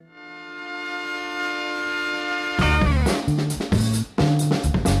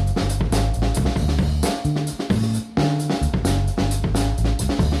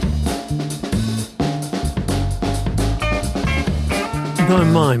No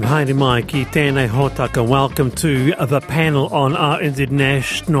mime, haere mai ki tēnei hōtaka. Welcome to the panel on RNZ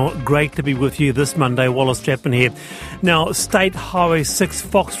National. Great to be with you this Monday. Wallace Chapman here. Now, State Highway 6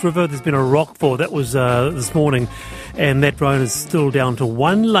 Fox River, there's been a rockfall. That was this morning, and that road is still down to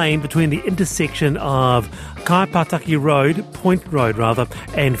one lane between the intersection of Kaipataki Road, Point Road rather,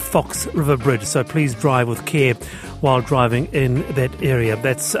 and Fox River Bridge. So please drive with care while driving in that area.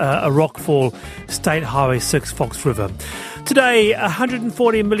 That's a rockfall, State Highway 6 Fox River. Today,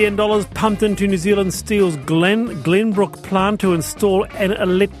 $140 million pumped into New Zealand Steel's Glenbrook plant to install an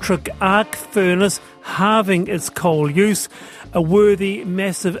electric arc furnace, halving its coal use. A worthy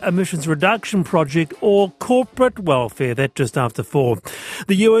massive emissions reduction project or corporate welfare. That just after 4.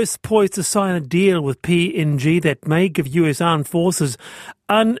 The US poised to sign a deal with PNG that may give US armed forces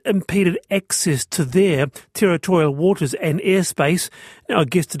unimpeded access to their territorial waters and airspace. Now, our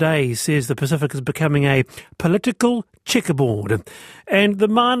guest today says the Pacific is becoming a political checkerboard. And the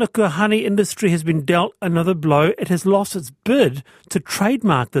Manuka honey industry has been dealt another blow. It has lost its bid to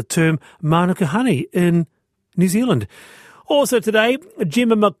trademark the term Manuka honey in New Zealand. Also today,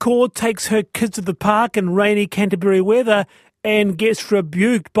 Gemma McCord takes her kids to the park in rainy Canterbury weather and gets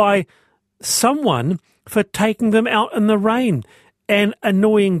rebuked by someone for taking them out in the rain. An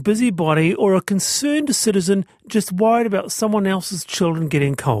annoying busybody or a concerned citizen just worried about someone else's children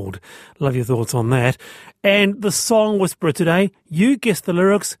getting cold. Love your thoughts on that. And the song whisperer today, you guess the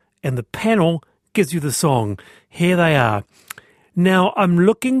lyrics and the panel gives you the song. Here they are. Now I'm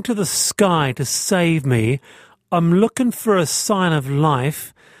looking to the sky to save me. I'm looking for a sign of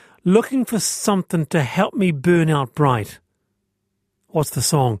life, looking for something to help me burn out bright. What's the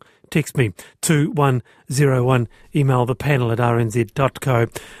song? Text me 2101, email the panel at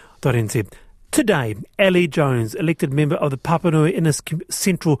rnz.co.nz. Today, Ali Jones, elected member of the Papanui Innes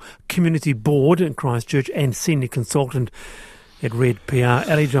Central Community Board in Christchurch and senior consultant at Red PR.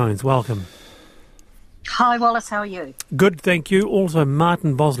 Ali Jones, welcome. Hi Wallace, how are you? Good, thank you. Also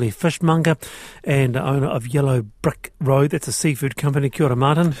Martin Bosley, fishmonger and owner of Yellow Brick Road. That's a seafood company. Kia ora,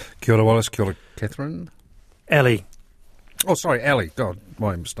 Martin. Kia ora, Wallace. Kia ora, Catherine. Ali. Oh, sorry, Ali. God,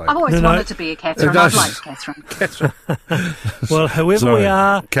 my mistake. I've always wanted to be a Catherine. I'd like Catherine. Catherine. Well, whoever sorry, we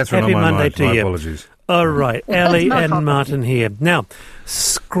are, Catherine, happy on my Monday mind. to My you. apologies. All right, Ali No and problem. Martin here. Now,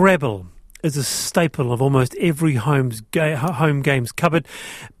 Scrabble is a staple of almost every home games cupboard.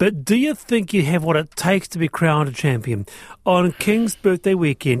 But do you think you have what it takes to be crowned a champion? On King's birthday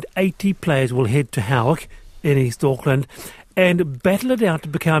weekend, 80 players will head to Howick in East Auckland and battle it out to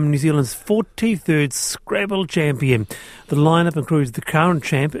become New Zealand's 43rd Scrabble champion. The lineup includes the current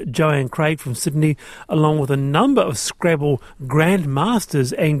champ, Joanne Craig from Sydney, along with a number of Scrabble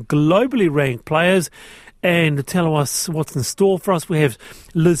grandmasters and globally ranked players. And to tell us what's in store for us, we have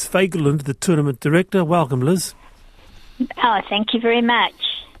Liz Fagerlund, the tournament director. Welcome, Liz. Oh, thank you very much.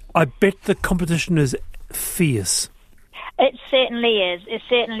 I bet the competition is fierce. It certainly is. It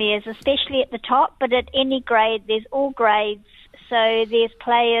certainly is, especially at the top. But at any grade, there's all grades. So there's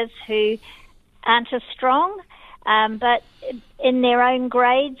players who aren't as strong, but in their own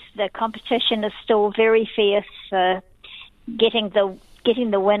grades, the competition is still very fierce for getting the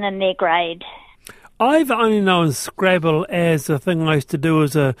win in their grade. I've only known Scrabble as a thing I used to do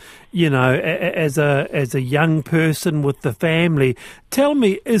as a young person with the family. Tell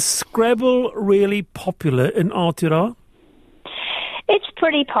me, is Scrabble really popular in Aotearoa? It's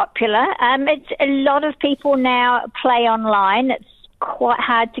pretty popular. It's a lot of people now play online. It's quite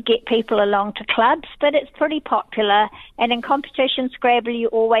hard to get people along to clubs, but it's pretty popular. And in competition Scrabble, you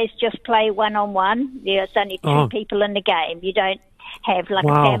always just play one-on-one. There's only two people in the game. You don't have like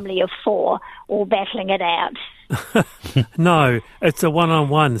a family of 4 all battling it out. No, it's a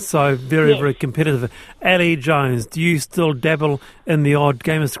one-on-one, so very, very competitive. Ali Jones, do you still dabble in the odd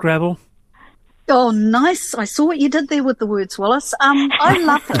game of Scrabble? Oh, nice. I saw what you did there with the words, Wallace. I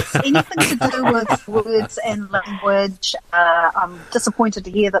love this. Anything to do with words and language. I'm disappointed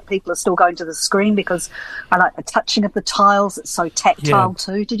to hear that people are still going to the screen because I like the touching of the tiles. It's so tactile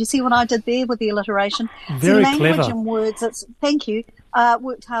too. Did you see what I did there with the alliteration? Very language clever. And words. Thank you.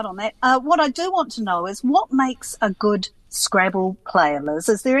 Worked hard on that. What I do want to know is what makes a good Scrabble player, Liz?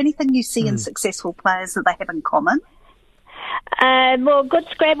 Is there anything you see in successful players that they have in common? Well, a good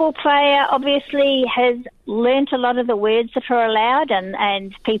Scrabble player obviously has learnt a lot of the words that are allowed,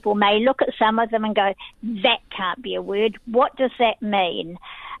 and people may look at some of them and go, that can't be a word. What does that mean?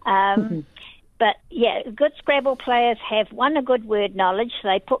 But, yeah, good Scrabble players have, a good word knowledge. So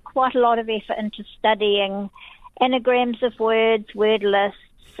they put quite a lot of effort into studying anagrams of words, word lists,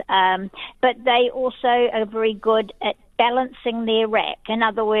 but they also are very good at balancing their rack. In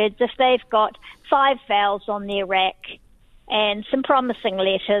other words, if they've got 5 vowels on their rack, and some promising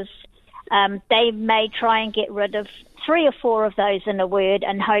letters. They may try and get rid of 3 or 4 of those in a word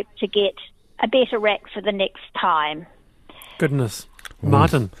and hope to get a better rack for the next time. Goodness.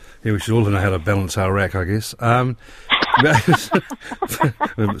 Martin. Yeah, we should all know how to balance our rack, I guess.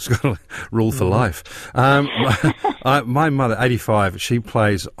 It's got a rule for life. My mother, 85, she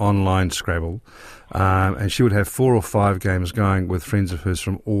plays online Scrabble, and she would have 4 or 5 games going with friends of hers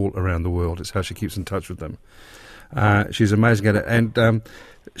from all around the world. It's how she keeps in touch with them. She's amazing at it, and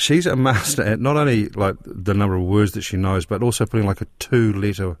she's a master at not only like the number of words that she knows, but also putting like a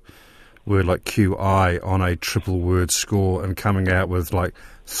 2-letter word like QI on a triple word score and coming out with like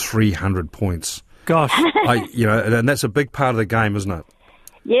 300 points. Gosh. And that's a big part of the game, isn't it?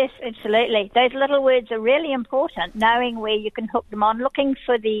 Yes, absolutely. Those little words are really important, knowing where you can hook them on, looking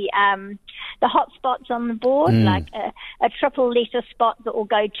for the hot spots on the board, like a triple letter spot that will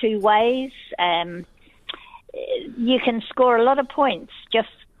go 2 ways. You can score a lot of points just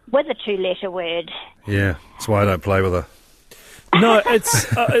with a 2-letter word. Yeah, that's why I don't play with her. No,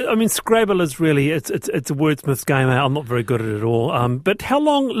 it's Scrabble is really, it's a wordsmith's game. I'm not very good at it at all. But how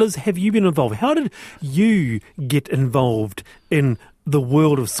long, Liz, have you been involved? How did you get involved in the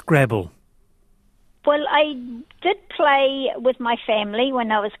world of Scrabble? Well, I did play with my family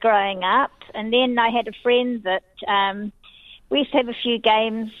when I was growing up, and then I had a friend that we used to have a few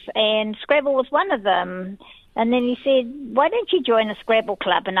games, and Scrabble was one of them. And then he said, why don't you join a Scrabble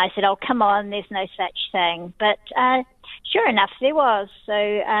club? And I said, oh, come on, there's no such thing. But sure enough, there was. So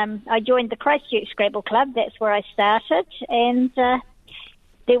I joined the Christchurch Scrabble Club. That's where I started. And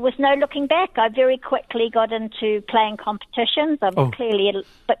there was no looking back. I very quickly got into playing competitions. I'm clearly a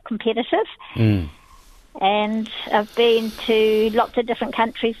bit competitive. And I've been to lots of different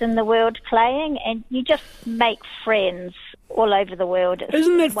countries in the world playing, and you just make friends all over the world.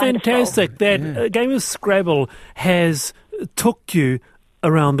 Isn't that wonderful. fantastic that a game of Scrabble has took you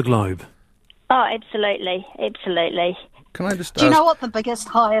around the globe? Oh, absolutely, absolutely. Can I just Do you know what the biggest,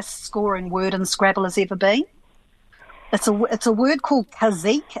 highest scoring word in Scrabble has ever been? It's a word called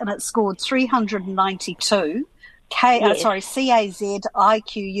Kazik, and it scored 392. Caziquiques.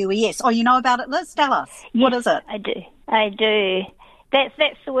 Oh, you know about it, Liz? Tell us. Yes, what is it? I do. That's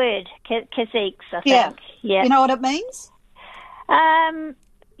the word, Kaziques, I think. Yeah. Yeah. You know what it means?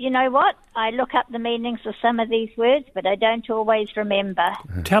 You know what? I look up the meanings of some of these words, but I don't always remember.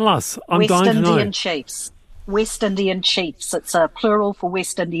 Tell us. I'm West dying to know. Indian chiefs. West Indian chiefs. It's a plural for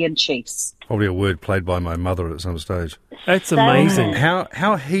West Indian chiefs. Probably a word played by my mother at some stage. That's amazing.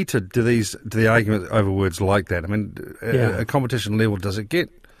 How heated do the arguments over words like that? I mean, at a competition level, does it get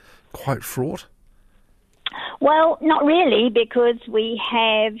quite fraught? Well, not really, because we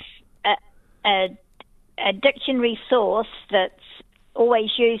have a dictionary source that's always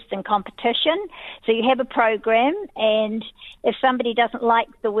used in competition. So you have a program, and if somebody doesn't like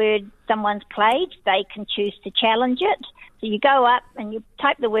the word someone's played, they can choose to challenge it. So you go up and you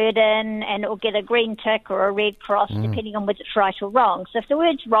type the word in, and it will get a green tick or a red cross, depending on whether it's right or wrong. So if the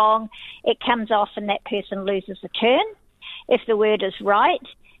word's wrong, it comes off and that person loses a turn. If the word is right,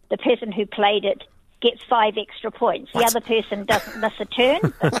 the person who played it gets 5 extra points. The other person doesn't miss a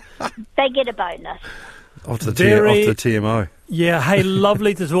turn, but they get a bonus. Off the TMO. Yeah, hey,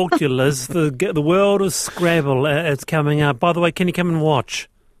 lovely to talk to you, Liz. The world of Scrabble, it's coming up. By the way, can you come and watch?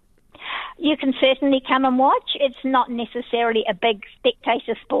 You can certainly come and watch. It's not necessarily a big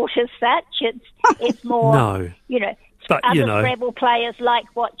spectator sport as such. It's more, No. But, other Scrabble players like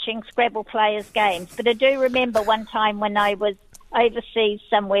watching Scrabble players' games. But I do remember one time when I was overseas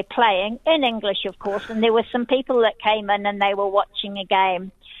somewhere playing, in English, of course, and there were some people that came in and they were watching a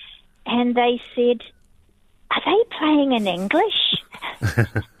game. And they said, are they playing in English?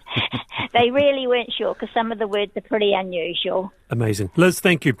 They really weren't sure, because some of the words are pretty unusual. Amazing. Liz,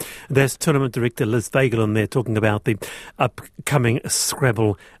 thank you. That's Tournament Director Liz Vagelin there talking about the upcoming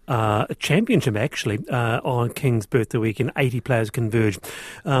Scrabble Championship, actually, on King's Birthday weekend. 80 players converge.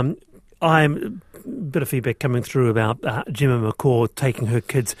 I'm a bit of feedback coming through about Gemma McCaw taking her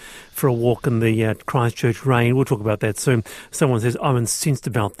kids for a walk in the Christchurch rain. We'll talk about that soon. Someone says, I'm incensed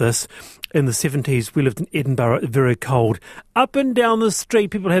about this. In the 70s, we lived in Edinburgh, very cold. Up and down the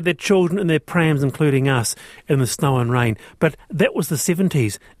street, people had their children in their prams, including us, in the snow and rain. But that was the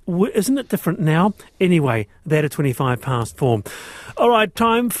 70s. Isn't it different now? Anyway, that at 25 past 4. All right,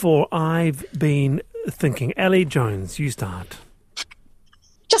 time for I've Been Thinking. Ali Jones, you start.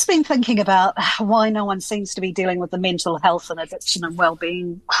 Just been thinking about why no one seems to be dealing with the mental health and addiction and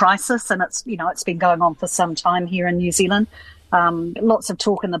wellbeing crisis, and it's been going on for some time here in New Zealand. Lots of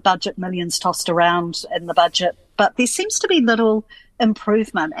talk in the budget, millions tossed around in the budget, but there seems to be little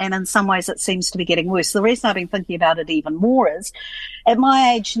improvement, and in some ways it seems to be getting worse. The reason I've been thinking about it even more is, at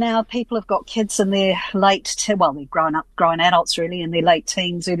my age now, people have got kids in their they're grown adults really, in their late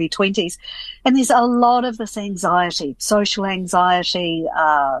teens, early 20s, and there's a lot of this anxiety, social anxiety.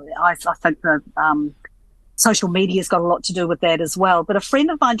 I think the social media's got a lot to do with that as well. But a friend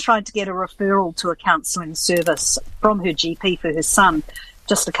of mine tried to get a referral to a counselling service from her GP for her son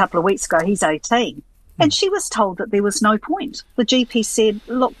just a couple of weeks ago. He's 18. And she was told that there was no point. The GP said,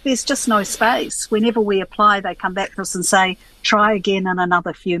 look, there's just no space. Whenever we apply, they come back to us and say, try again in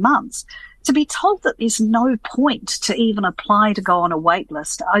another few months. To be told that there's no point to even apply to go on a wait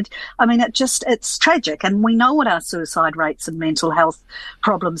list, I mean, it's tragic. And we know what our suicide rates and mental health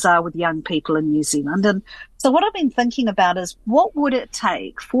problems are with young people in New Zealand. And so what I've been thinking about is, what would it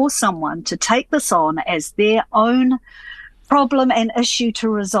take for someone to take this on as their own problem and issue to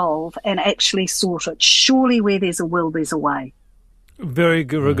resolve and actually sort it? Surely where there's a will, there's a way. Very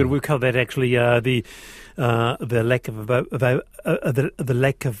good, very good. We've covered that actually. The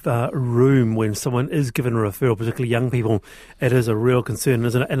lack of room when someone is given a referral, particularly young people, it is a real concern,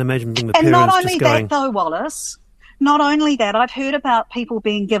 isn't it? And imagine being the parents just going. And not only that, though, Wallace. Not only that, I've heard about people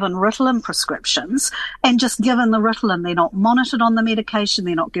being given Ritalin prescriptions and just given the Ritalin. They're not monitored on the medication.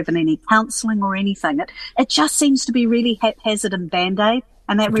 They're not given any counselling or anything. It just seems to be really haphazard and Band-Aid,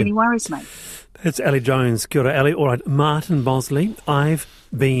 and that really worries me. It's Ellie Jones. Kia ora, Ellie. All right, Martin Bosley, I've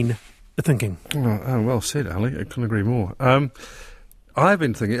been thinking. Oh, well said, Ellie. I couldn't agree more. I've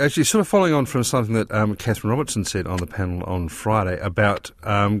been thinking, actually, sort of following on from something that Catherine Robertson said on the panel on Friday about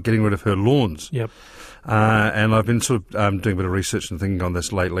getting rid of her lawns. Yep. And I've been sort of doing a bit of research and thinking on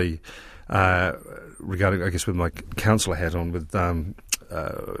this lately regarding, I guess, with my councillor hat on, with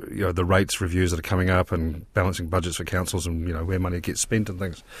the rates reviews that are coming up and balancing budgets for councils and where money gets spent and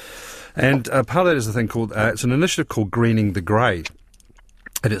things. And part of that is a thing called it's an initiative called Greening the Grey,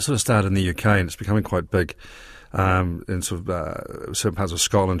 and it sort of started in the UK and it's becoming quite big. In sort of certain parts of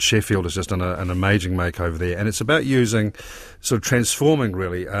Scotland. Sheffield has just done an amazing makeover there, and it's about transforming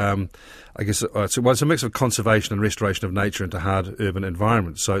really. I guess it's a mix of conservation and restoration of nature into hard urban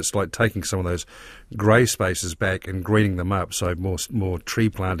environments. So it's like taking some of those grey spaces back and greening them up. So more tree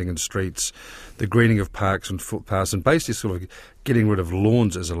planting in streets, the greening of parks and footpaths, and basically sort of getting rid of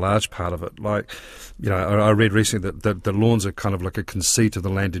lawns is a large part of it. Like, I read recently that the lawns are kind of like a conceit of the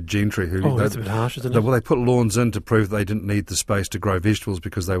landed gentry. That's a bit harsh, isn't it? Well, they put lawns in to prove they didn't need the space to grow vegetables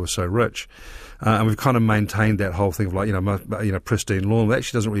because they were so rich. And we've kind of maintained that whole thing of pristine lawn. It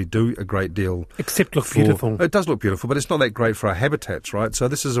actually doesn't really do a great deal. Except look beautiful. It does look beautiful, but it's not that great for our habitats, right? So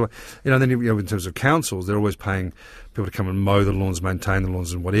this is, then in terms of councils, they're always paying people to come and mow the lawns, maintain the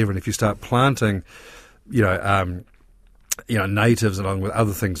lawns and whatever. And if you start planting, natives along with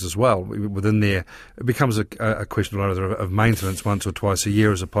other things as well within there, it becomes a question of maintenance once or twice a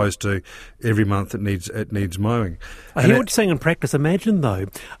year as opposed to every month it needs mowing. I hear what you're saying in practice. Imagine though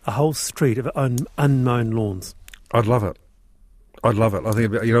a whole street of unmown lawns. I'd love it. I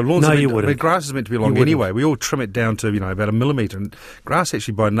think lawns. No, you wouldn't. Grass is meant to be long anyway. We all trim it down to about a millimetre, and grass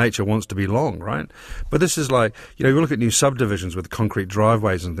actually by nature wants to be long, right? But this is like we look at new subdivisions with concrete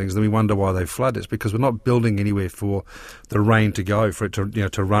driveways and things, then we wonder why they flood. It's because we're not building anywhere for the rain to go, for it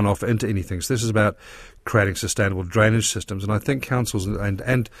to run off into anything. So this is about creating sustainable drainage systems, and I think councils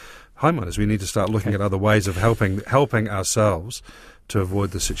and homeowners, we need to start looking at other ways of helping ourselves to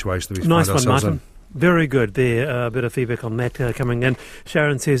avoid the situation that we find ourselves in. Very good there. A bit of feedback on that coming in.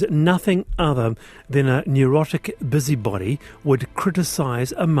 Sharon says, nothing other than a neurotic busybody would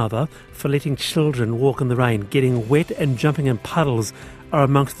criticise a mother for letting children walk in the rain. Getting wet and jumping in puddles are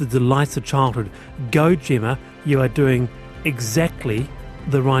amongst the delights of childhood. Go, Gemma, you are doing exactly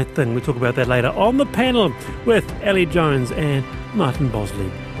the right thing. We'll talk about that later on the panel with Ellie Jones and Martin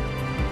Bosley.